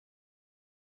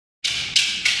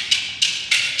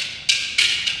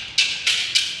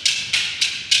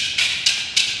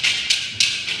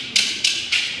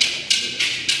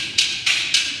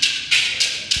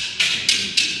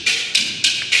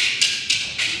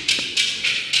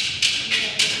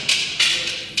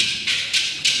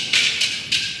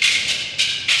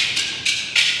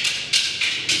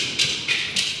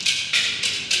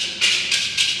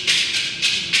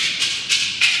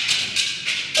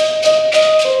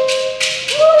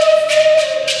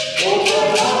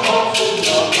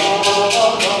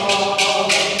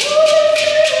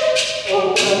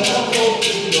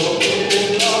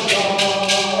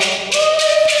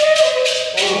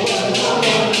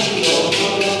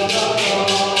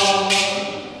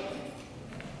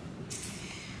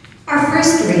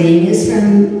reading is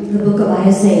from the book of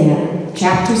Isaiah,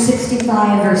 chapter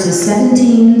 65, verses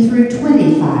 17 through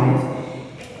 25.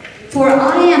 For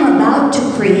I am about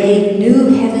to create new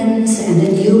heavens and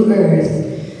a new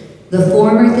earth. The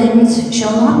former things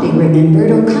shall not be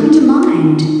remembered or come to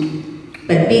mind,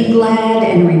 but be glad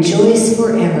and rejoice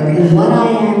forever in what I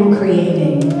am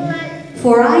creating.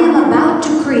 For I am about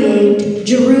to create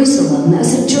Jerusalem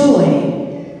as a joy.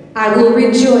 I will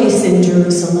rejoice in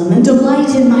Jerusalem and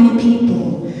delight in my people.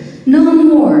 No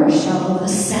more shall the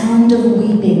sound of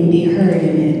weeping be heard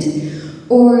in it,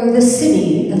 or the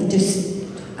city of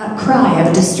a cry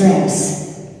of distress.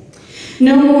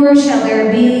 No more shall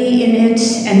there be in it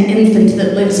an infant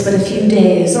that lives but a few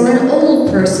days, or an old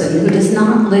person who does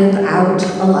not live out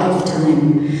a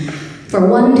lifetime. For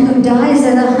one who dies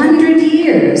at 100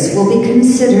 years will be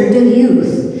considered a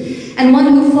youth, and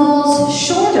one who falls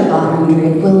short of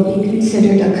 100 will be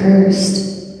considered accursed.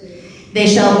 They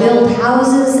shall build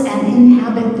houses and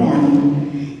inhabit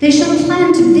them. They shall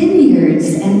plant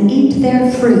vineyards and eat their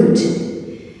fruit.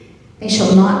 They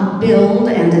shall not build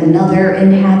and another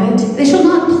inhabit. They shall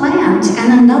not plant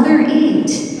and another eat.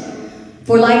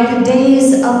 For like the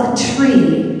days of a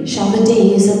tree shall the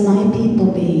days of my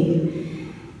people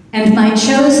be. And my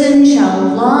chosen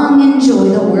shall long enjoy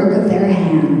the work of their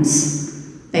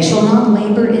hands. They shall not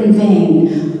labor in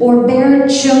vain, or bear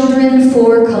children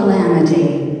for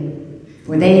calamity.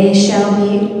 For they shall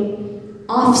be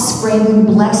offspring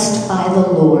blessed by the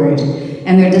Lord,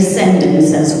 and their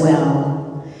descendants as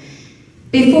well.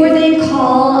 Before they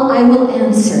call, I will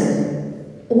answer.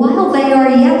 While they are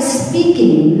yet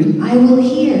speaking, I will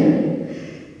hear.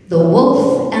 The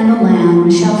wolf and the lamb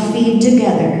shall feed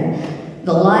together.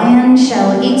 The lion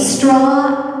shall eat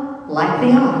straw like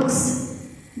the ox.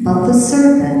 But the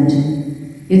serpent,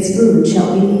 its food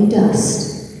shall be dust.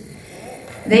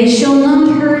 They shall not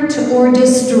hurt or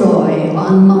destroy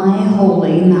on my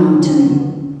holy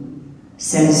mountain,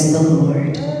 says the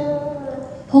Lord.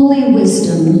 Holy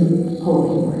wisdom,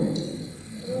 holy word.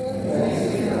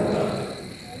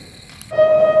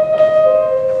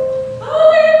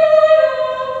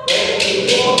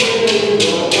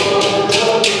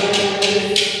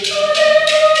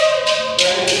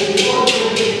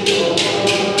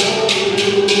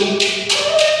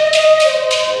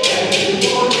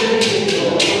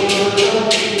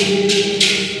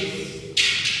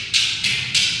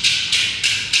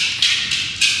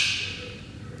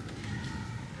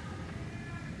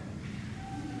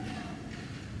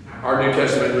 Our New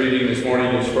Testament reading this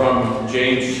morning is from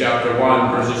James chapter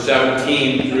 1, verses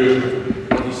 17 through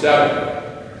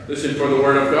 27. Listen for the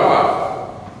word of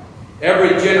God.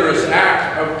 Every generous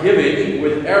act of giving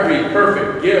with every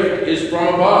perfect gift is from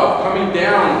above, coming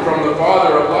down from the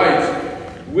Father of lights,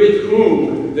 with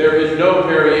whom there is no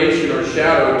variation or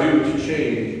shadow due to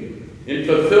change. In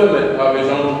fulfillment of his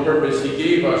own purpose, he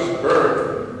gave us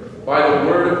birth by the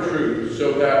word of truth,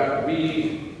 so that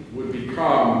we would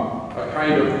become a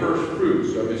kind of first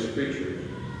fruits of his creatures.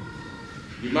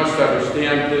 You must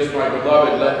understand this, my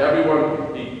beloved. Let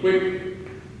everyone be quick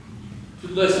to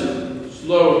listen,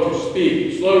 slow to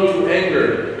speak, slow to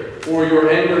anger, for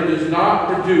your anger does not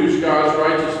produce God's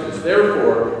righteousness.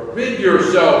 Therefore, rid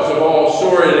yourselves of all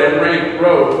sordid and rank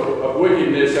growth of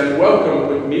wickedness, and welcome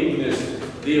with meekness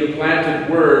the implanted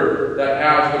word that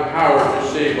has the power to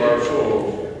save our souls.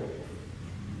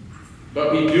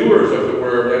 But be doers of the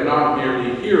word, and not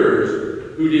merely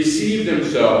hearers, who deceive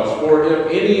themselves. For if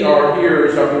any are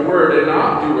hearers of the word and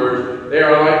not doers, they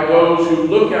are like those who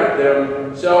look at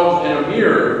themselves in a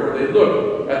mirror, for they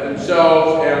look at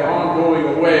themselves and on going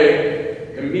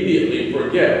away immediately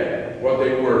forget what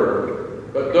they were.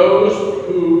 But those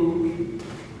who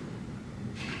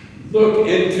look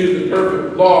into the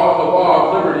perfect law, the law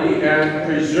of liberty, and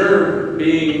persevere,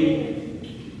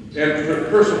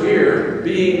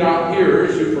 being not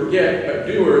hearers who forget, but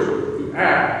doers who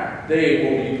act, they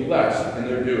will be blessed in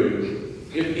their doing.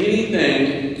 If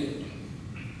anything,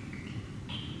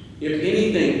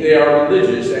 they are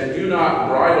religious and do not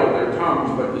bridle their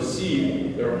tongues, but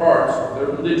deceive their hearts. Their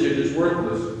religion is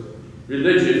worthless.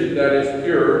 Religion that is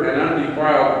pure and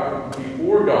undefiled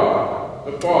before God,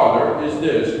 the Father, is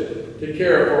this: to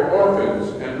care for orphans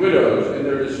and widows in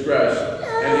their distress,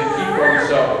 and to keep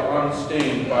oneself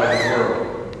unstained by the world.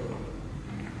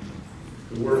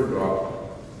 The Word of God.